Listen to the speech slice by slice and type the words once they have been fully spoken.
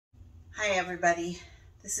Hi everybody,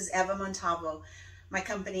 this is Eva Montalvo. My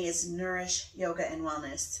company is Nourish Yoga and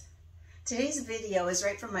Wellness. Today's video is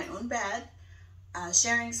right from my own bed,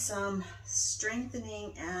 sharing some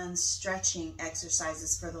strengthening and stretching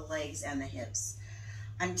exercises for the legs and the hips.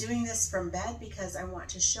 I'm doing this from bed because I want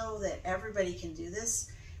to show that everybody can do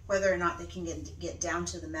this, whether or not they can get down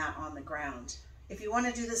to the mat on the ground. If you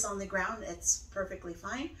want to do this on the ground, it's perfectly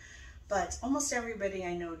fine, but almost everybody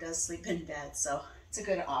I know does sleep in bed, so it's a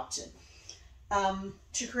good option.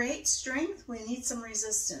 To create strength, we need some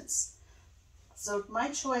resistance. So my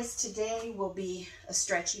choice today will be a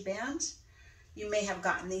stretchy band. You may have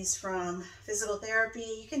gotten these from physical therapy.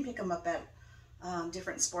 You can pick them up at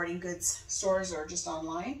different sporting goods stores or just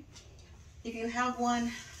online. If you have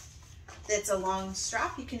one that's a long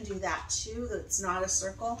strap, you can do that too, that's not a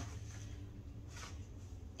circle.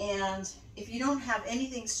 And if you don't have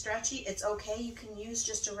anything stretchy, it's okay. You can use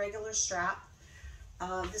just a regular strap.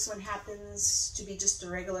 This one happens to be just a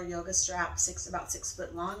regular yoga strap, about 6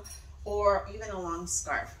 foot long, or even a long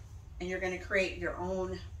scarf. And you're going to create your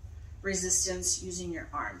own resistance using your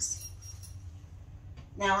arms.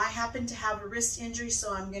 Now I happen to have a wrist injury,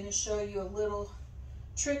 so I'm going to show you a little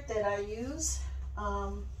trick that I use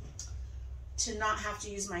to not have to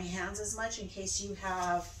use my hands as much in case you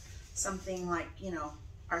have something like,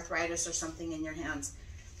 arthritis or something in your hands.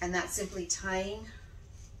 And that's simply tying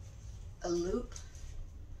a loop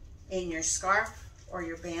in your scarf or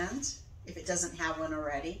your band, if it doesn't have one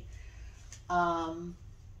already. And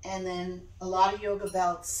then a lot of yoga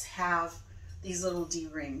belts have these little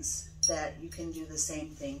D-rings that you can do the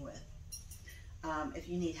same thing with. If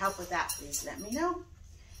you need help with that, please let me know.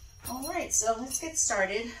 All right, so let's get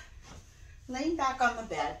started. Laying back on the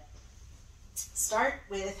bed, start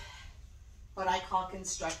with what I call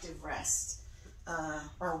constructive rest.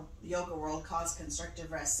 Or yoga world calls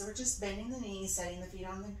constructive rest. So we're just bending the knees, setting the feet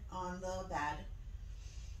on the bed,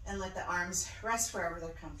 and let the arms rest wherever they're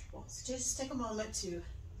comfortable. So just take a moment to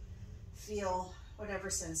feel whatever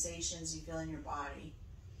sensations you feel in your body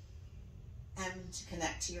and to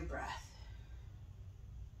connect to your breath.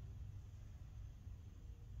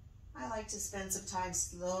 I like to spend some time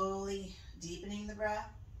slowly deepening the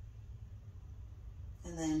breath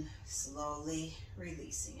and then slowly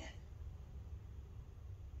releasing it.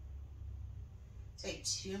 Take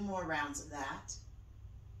 2 more rounds of that.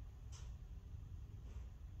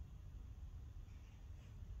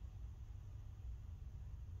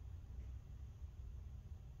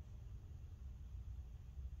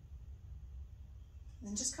 And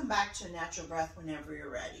then just come back to a natural breath whenever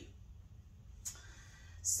you're ready.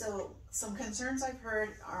 So some concerns I've heard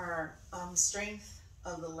are strength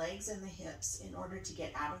of the legs and the hips in order to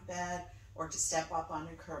get out of bed or to step up on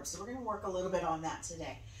a curb. So we're going to work a little bit on that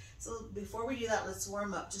today. So before we do that, let's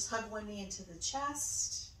warm up. Just hug one knee into the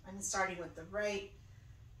chest. I'm starting with the right.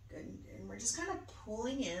 Good. And we're just kind of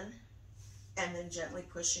pulling in and then gently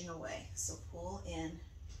pushing away. So pull in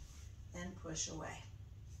and push away.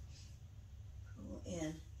 Pull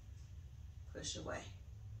in, push away.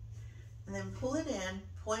 And then pull it in,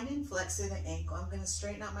 point and flex through the ankle. I'm going to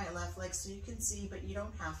straighten out my left leg so you can see, but you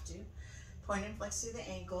don't have to. Point and flex through the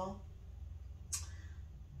ankle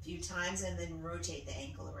a few times and then rotate the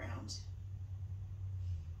ankle around.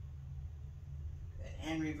 Good,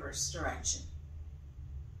 and reverse direction.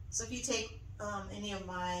 So if you take any of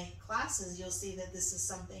my classes, you'll see that this is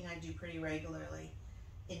something I do pretty regularly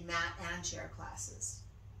in mat and chair classes.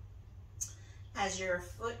 As your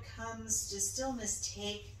foot comes to stillness,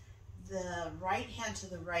 take the right hand to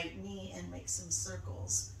the right knee and make some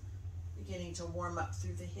circles, beginning to warm up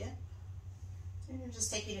through the hip. And you're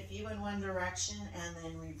just taking a few in one direction and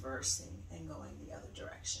then reversing and going the other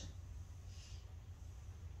direction.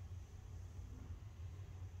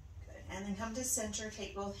 Good. And then come to center,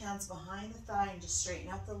 take both hands behind the thigh and just straighten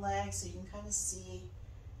out the legs so you can kind of see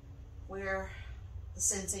where the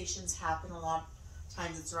sensations happen. A lot of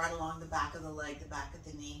times it's right along the back of the leg, the back of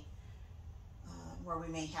the knee, where we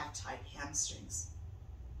may have tight hamstrings.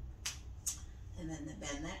 And then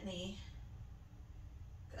bend that knee.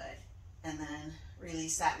 Good. And then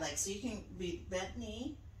release that leg. So you can be bent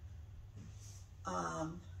knee.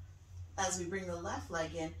 As we bring the left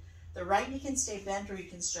leg in, the right knee can stay bent or you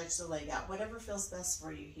can stretch the leg out, whatever feels best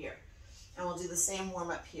for you here. And we'll do the same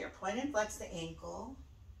warm up here. Point and flex the ankle.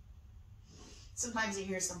 Sometimes you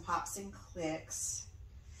hear some pops and clicks,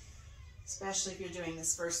 especially if you're doing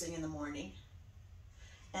this first thing in the morning.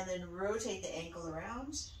 And then rotate the ankle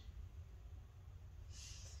around.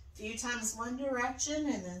 A few times one direction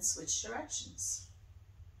and then switch directions.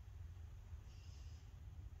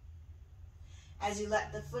 As you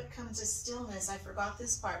let the foot come to stillness, I forgot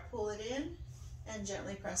this part, pull it in and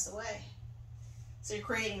gently press away. So you're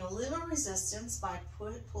creating a little resistance by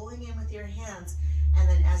pulling in with your hands, and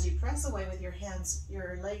then as you press away with your hands,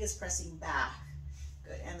 your leg is pressing back.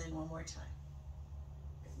 Good, and then one more time.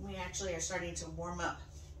 We actually are starting to warm up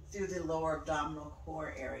through the lower abdominal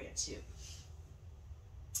core area too.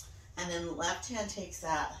 And then the left hand takes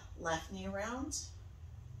that left knee around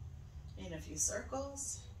in a few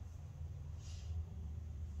circles.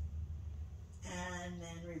 And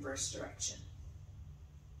then reverse direction.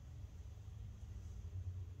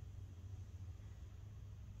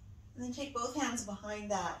 And then take both hands behind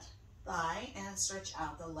that thigh and stretch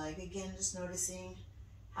out the leg. Again, just noticing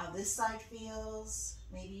how this side feels.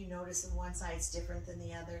 Maybe you notice that one side's different than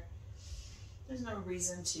the other. There's no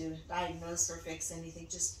reason to diagnose or fix anything.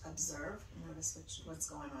 Just observe and notice what's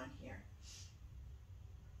going on here.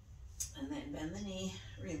 And then bend the knee,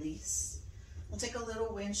 release. We'll take a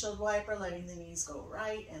little windshield wiper, letting the knees go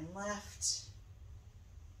right and left.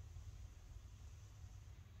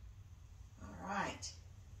 All right.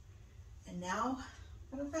 And now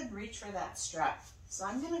I'm going to go ahead and reach for that strap. So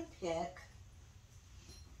I'm going to pick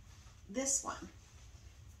this one.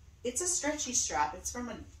 It's a stretchy strap. It's from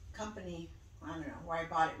a company, I don't know, where I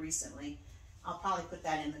bought it recently. I'll probably put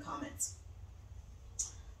that in the comments.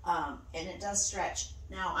 And it does stretch.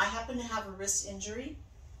 Now, I happen to have a wrist injury,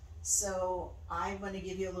 so I'm going to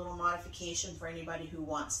give you a little modification for anybody who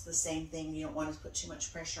wants the same thing. You don't want to put too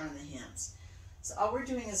much pressure on the hands. So all we're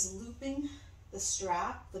doing is looping the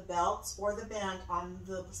strap, the belt, or the band on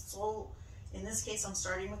the sole. In this case, I'm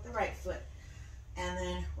starting with the right foot. And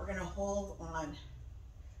then we're going to hold on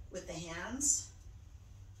with the hands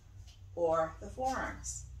or the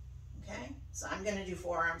forearms. Okay? So I'm going to do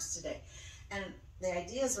forearms today. And the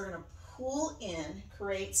idea is we're going to pull in,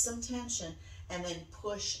 create some tension, and then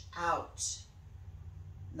push out.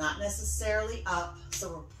 Not necessarily up.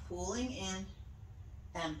 So we're pulling in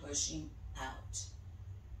and pushing out.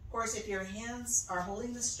 Of course, if your hands are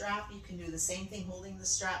holding the strap, you can do the same thing holding the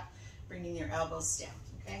strap, bringing your elbows down.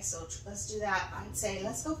 Okay, so let's do that. I'd say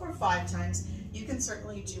let's go for 5 times. You can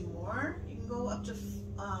certainly do more. You can go up to 10.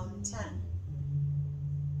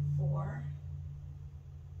 4.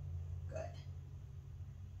 Good.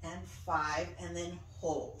 And 5, and then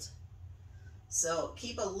hold. So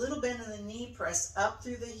keep a little bend in the knee, press up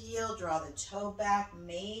through the heel, draw the toe back.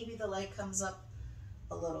 Maybe the leg comes up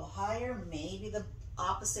a little higher. Maybe the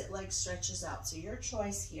opposite leg stretches out. So your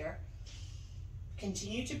choice here.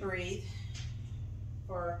 Continue to breathe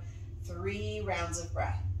for 3 rounds of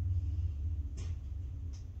breath.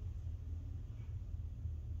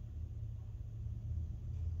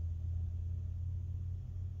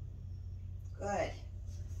 Good.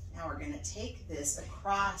 Now we're going to take this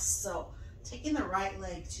across. So taking the right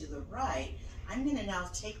leg to the right, I'm going to now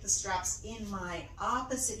take the straps in my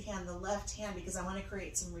opposite hand, the left hand, because I want to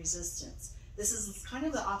create some resistance. This is kind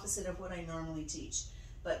of the opposite of what I normally teach.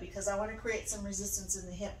 But because I want to create some resistance in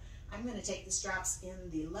the hip, I'm going to take the straps in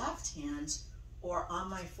the left hand or on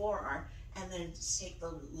my forearm and then take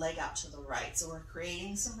the leg out to the right. So we're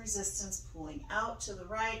creating some resistance, pulling out to the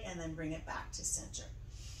right and then bring it back to center.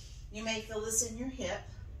 You may feel this in your hip.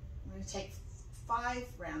 I'm going to take 5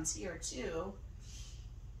 rounds here. 2,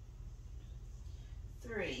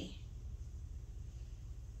 3,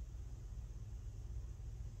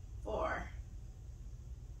 4.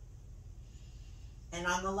 And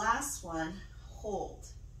on the last one, hold.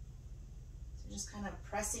 So just kind of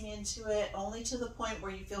pressing into it, only to the point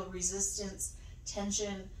where you feel resistance,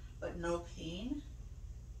 tension, but no pain,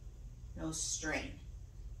 no strain.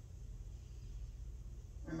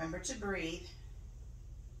 Remember to breathe,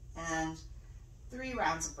 and 3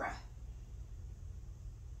 rounds of breath.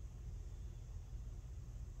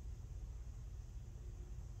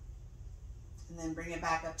 And then bring it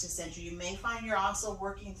back up to center. You may find you're also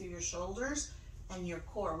working through your shoulders and your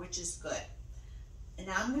core, which is good. And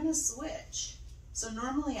now I'm going to switch. So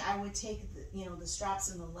normally I would take the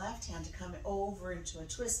straps in the left hand to come over into a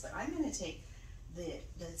twist, but I'm going to take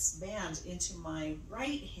this band into my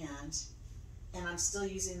right hand, and I'm still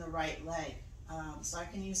using the right leg. So I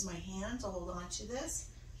can use my hand to hold on to this,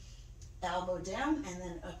 elbow down, and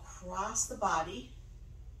then across the body,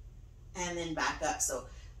 and then back up. So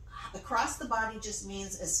across the body just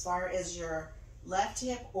means as far as your left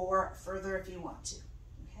hip or further if you want to.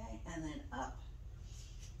 Okay, and then up.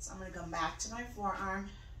 So I'm going to come back to my forearm.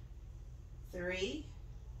 3,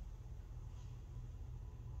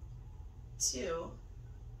 2,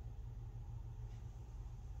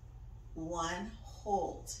 1,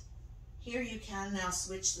 hold. Here you can now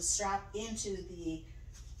switch the strap into the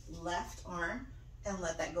left arm and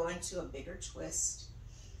let that go into a bigger twist.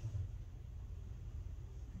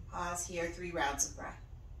 Pause here, 3 rounds of breath.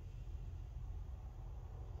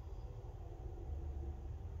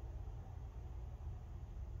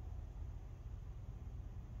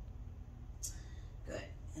 Good.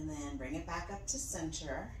 And then bring it back up to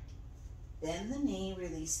center. Bend the knee,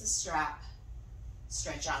 release the strap,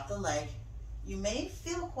 stretch out the leg. You may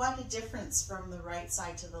feel quite a difference from the right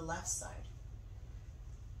side to the left side.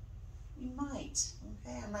 You might,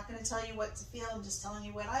 okay? I'm not going to tell you what to feel, I'm just telling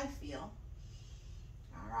you what I feel.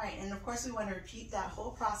 All right, and of course we want to repeat that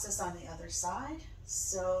whole process on the other side.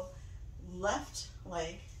 So left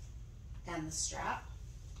leg and the strap.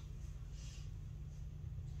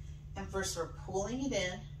 And first we're pulling it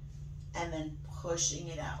in and then pushing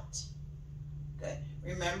it out. Good.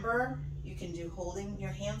 Remember, you can do holding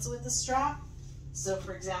your hands with the strap. So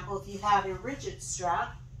for example, if you have a rigid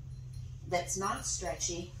strap that's not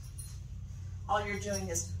stretchy, all you're doing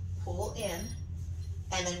is pull in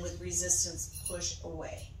and then with resistance push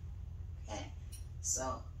away. Okay,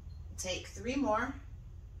 so take 3 more,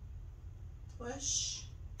 push,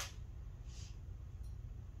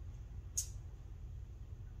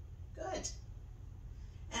 good,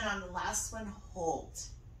 and on the last one, hold.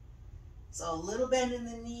 So a little bend in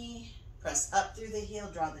the knee, press up through the heel,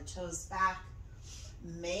 draw the toes back,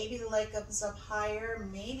 maybe the leg comes up higher,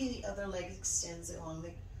 maybe the other leg extends along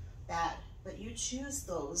the back, but you choose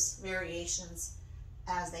those variations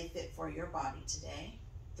as they fit for your body today.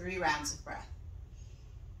 3 rounds of breath.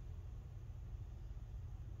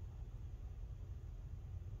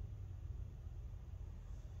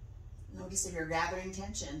 Notice if you're gathering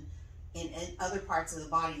tension in other parts of the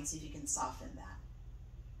body and see if you can soften that.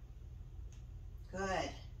 Good.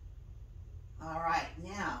 All right,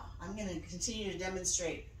 now I'm going to continue to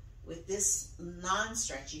demonstrate with this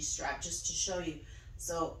non-stretchy strap just to show you.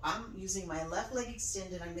 So I'm using my left leg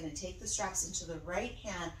extended. I'm going to take the straps into the right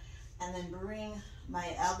hand and then bring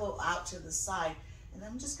my elbow out to the side. And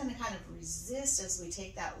I'm just going to kind of resist as we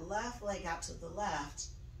take that left leg out to the left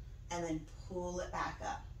and then pull it back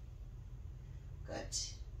up. Good.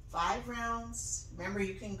 5 rounds. Remember,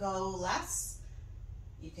 you can go less,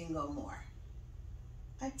 you can go more.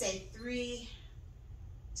 I'd say 3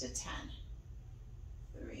 to 10.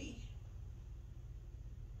 3,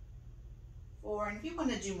 4, and if you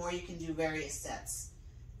want to do more, you can do various sets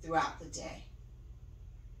throughout the day.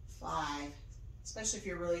 5, especially if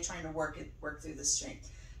you're really trying to work through the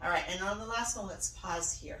strength. All right, and on the last one, let's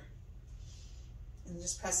pause here. And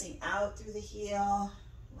just pressing out through the heel,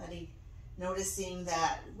 noticing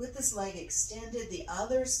that with this leg extended, the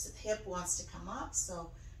other hip wants to come up,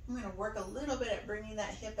 so I'm going to work a little bit at bringing that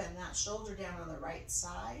hip and that shoulder down on the right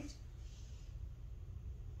side.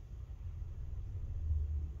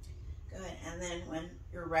 Good, and then when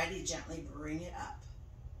you're ready, gently bring it up.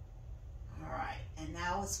 All right, and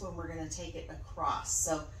now it's when we're going to take it across.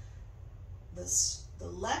 So the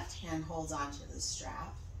left hand holds onto the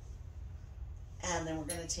strap, and then we're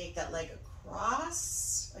going to take that leg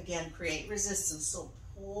across. Again, create resistance. So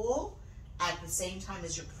pull at the same time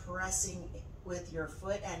as you're pressing with your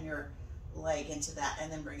foot and your leg into that,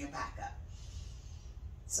 and then bring it back up.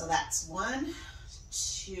 So that's 1,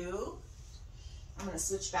 2. I'm going to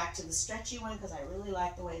switch back to the stretchy one because I really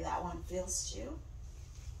like the way that one feels too.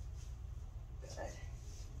 Good.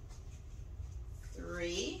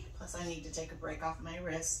 3, plus I need to take a break off my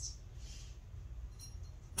wrist.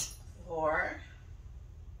 4,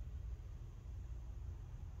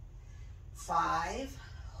 5,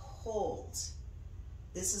 hold.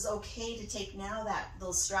 This is okay to take now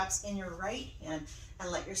those straps in your right hand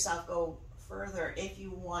and let yourself go further if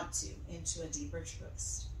you want to into a deeper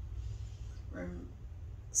twist.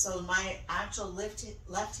 So my actual left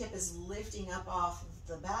hip is lifting up off of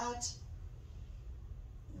the bed.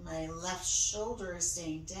 My left shoulder is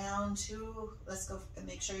staying down. 2. Let's go and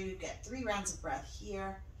make sure you get 3 rounds of breath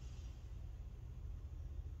here.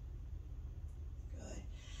 Good.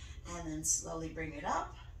 And then slowly bring it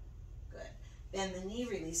up. Good. Bend the knee,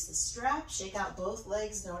 release the strap, shake out both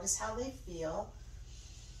legs, notice how they feel.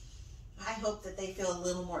 I hope that they feel a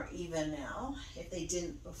little more even now, if they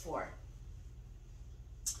didn't before.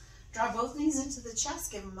 Draw both knees into the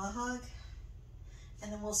chest, give them a hug,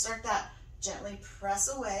 and then we'll start that gently press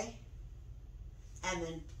away and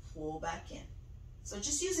then pull back in. So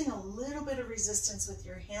just using a little bit of resistance with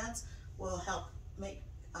your hands will help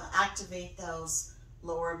activate those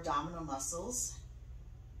lower abdominal muscles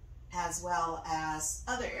as well as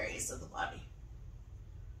other areas of the body.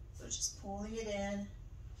 So just pulling it in,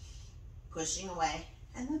 pushing away,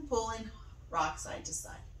 and then pulling, rock side to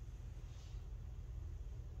side.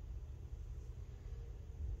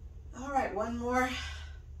 All right, one more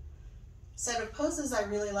set of poses I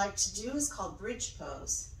really like to do is called bridge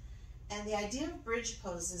pose. And the idea of bridge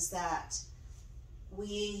pose is that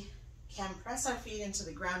we can press our feet into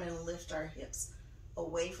the ground and lift our hips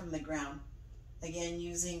away from the ground. Again,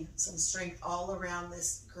 using some strength all around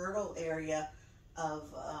this girdle area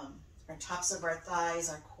of our tops of our thighs,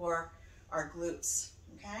 our core, our glutes,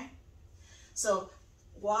 okay? So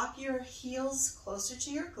walk your heels closer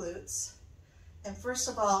to your glutes. And first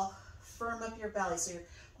of all, firm up your belly. So you're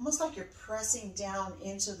almost like you're pressing down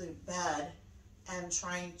into the bed and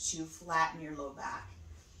trying to flatten your low back.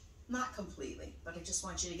 Not completely, but I just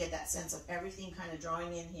want you to get that sense of everything kind of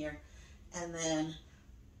drawing in here. And then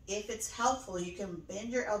if it's helpful, you can bend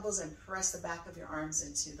your elbows and press the back of your arms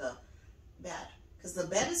into the bed, because the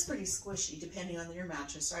bed is pretty squishy depending on your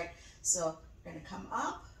mattress, right? So we're going to come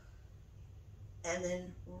up and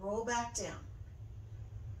then roll back down.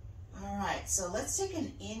 All right, so let's take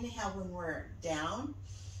an inhale when we're down,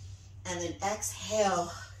 and then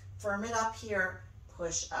exhale, firm it up here,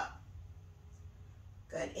 push up.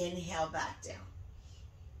 Good, inhale back down.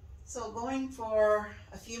 So going for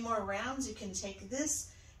a few more rounds, you can take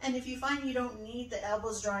this, and if you find you don't need the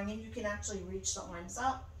elbows drawing in, you can actually reach the arms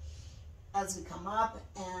up as we come up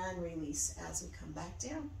and release as we come back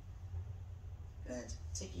down. Good,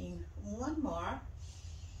 taking one more.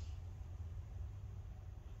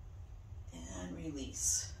 And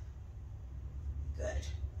release. Good.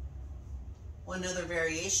 One other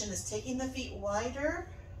variation is taking the feet wider,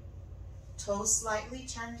 toes slightly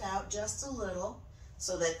turned out just a little,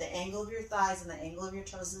 so that the angle of your thighs and the angle of your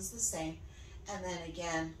toes is the same. And then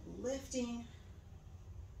again, lifting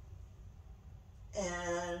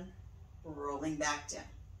and rolling back down.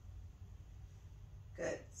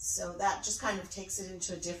 Good. So that just kind of takes it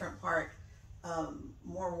into a different part,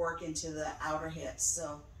 more work into the outer hips.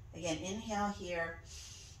 So again, inhale here,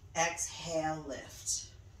 exhale, lift.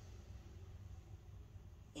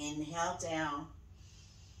 Inhale down,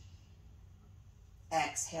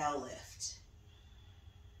 exhale, lift.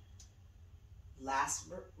 Last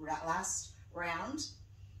round,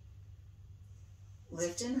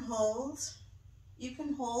 lift and hold. You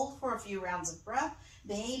can hold for a few rounds of breath,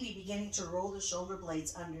 maybe beginning to roll the shoulder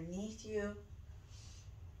blades underneath you,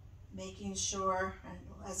 making sure,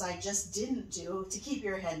 as I just didn't do, to keep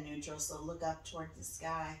your head neutral, so look up toward the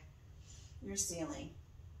sky, your ceiling.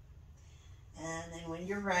 And then when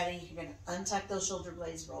you're ready, you're going to untuck those shoulder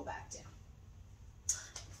blades, roll back down.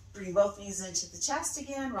 Bring both knees into the chest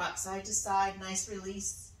again, rock side to side, nice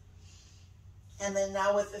release. And then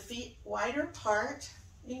now with the feet wider apart,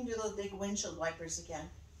 you can do those big windshield wipers again.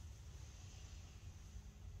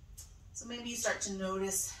 So maybe you start to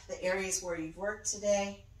notice the areas where you've worked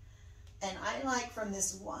today. And I like from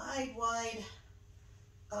this wide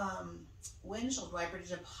windshield wiper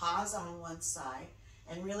to pause on one side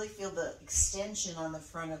and really feel the extension on the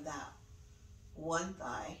front of that one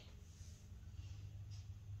thigh.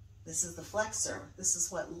 This is the flexor. This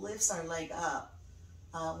is what lifts our leg up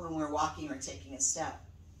when we're walking or taking a step,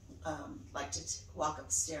 like to walk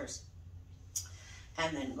upstairs.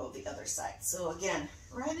 And then go the other side. So again,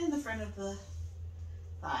 right in the front of the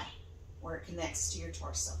thigh where it connects to your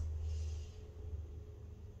torso.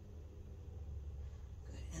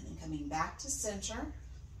 Good, and then coming back to center.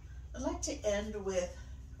 I'd like to end with,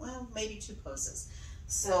 well, maybe two poses.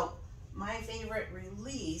 So my favorite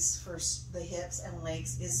release for the hips and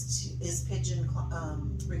legs is pigeon,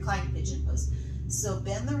 reclined pigeon pose. So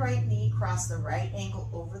bend the right knee, cross the right ankle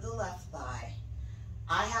over the left thigh.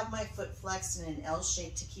 I have my foot flexed in an L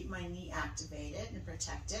shape to keep my knee activated and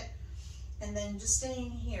protect it. And then just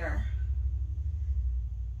staying here,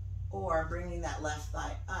 or bringing that left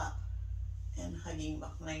thigh up and hugging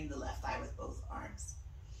behind the left thigh with both arms.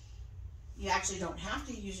 You actually don't have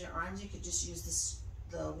to use your arms. You could just use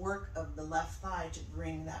the work of the left thigh to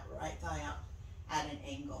bring that right thigh out at an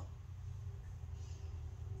angle.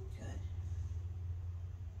 Good.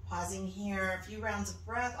 Pausing here, a few rounds of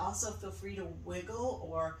breath. Also feel free to wiggle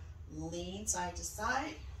or lean side to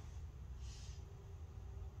side.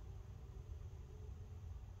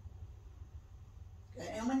 Good.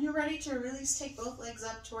 And when you're ready to release, take both legs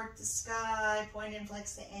up toward the sky, point and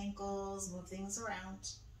flex the ankles, move things around.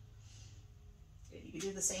 Good. You can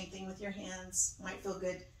do the same thing with your hands. Might feel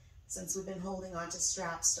good since we've been holding on to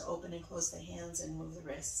straps to open and close the hands and move the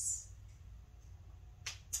wrists.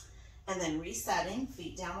 And then resetting,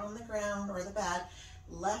 feet down on the ground or the bed,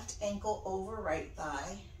 left ankle over right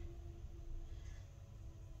thigh.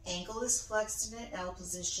 Ankle is flexed in an L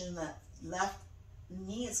position, that left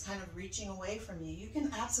knee is kind of reaching away from you. You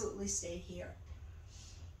can absolutely stay here.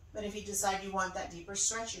 But if you decide you want that deeper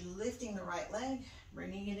stretch, you're lifting the right leg,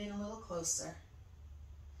 bringing it in a little closer.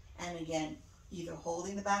 And again, either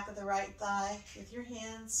holding the back of the right thigh with your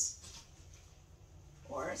hands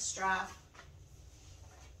or a strap.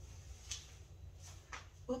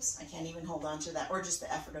 Oops, I can't even hold on to that, or just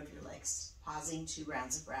the effort of your legs. Pausing 2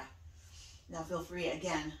 rounds of breath. Now feel free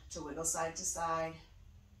again to wiggle side to side.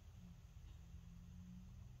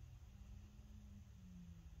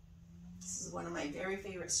 This is one of my very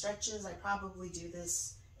favorite stretches. I probably do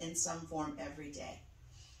this in some form every day.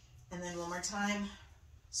 And then one more time,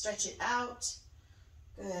 stretch it out.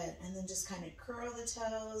 Good, and then just kind of curl the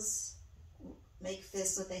toes, make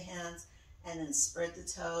fists with the hands, and then spread the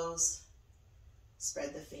toes,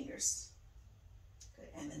 spread the fingers. Good,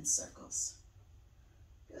 and then circles.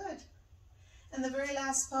 Good. And the very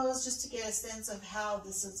last pose, just to get a sense of how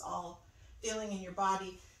this is all feeling in your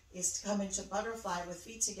body, is to come into butterfly with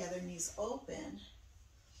feet together, knees open.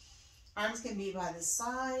 Arms can be by the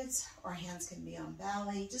sides, or hands can be on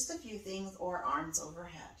belly, just a few things, or arms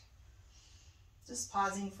overhead. Just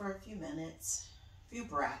pausing for a few minutes, a few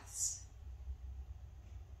breaths.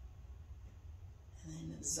 And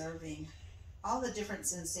then observing all the different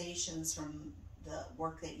sensations from the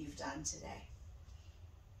work that you've done today.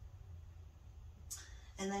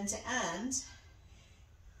 And then to end,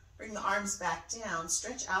 bring the arms back down,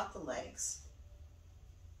 stretch out the legs.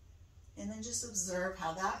 And then just observe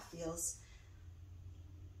how that feels.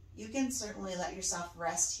 You can certainly let yourself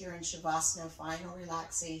rest here in Shavasana, final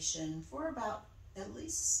relaxation, for about at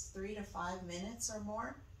least 3 to 5 minutes or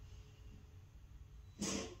more.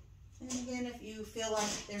 And again, if you feel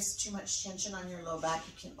like there's too much tension on your low back,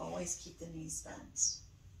 you can always keep the knees bent,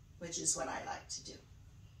 which is what I like to do.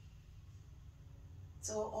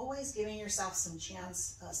 So always giving yourself some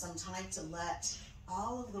chance, some time to let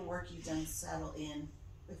all of the work you've done settle in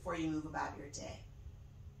before you move about your day.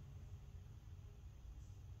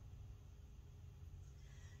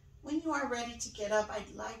 When you are ready to get up,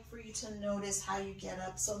 I'd like for you to notice how you get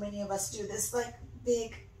up. So many of us do this like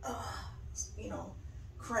big,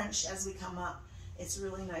 crunch as we come up. It's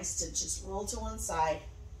really nice to just roll to one side,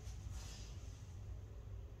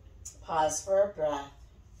 pause for a breath,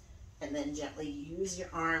 and then gently use your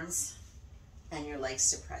arms and your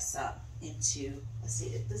legs to press up into a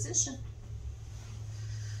seated position.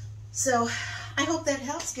 So I hope that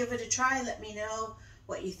helps. Give it a try. Let me know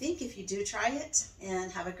what you think if you do try it,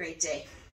 and have a great day.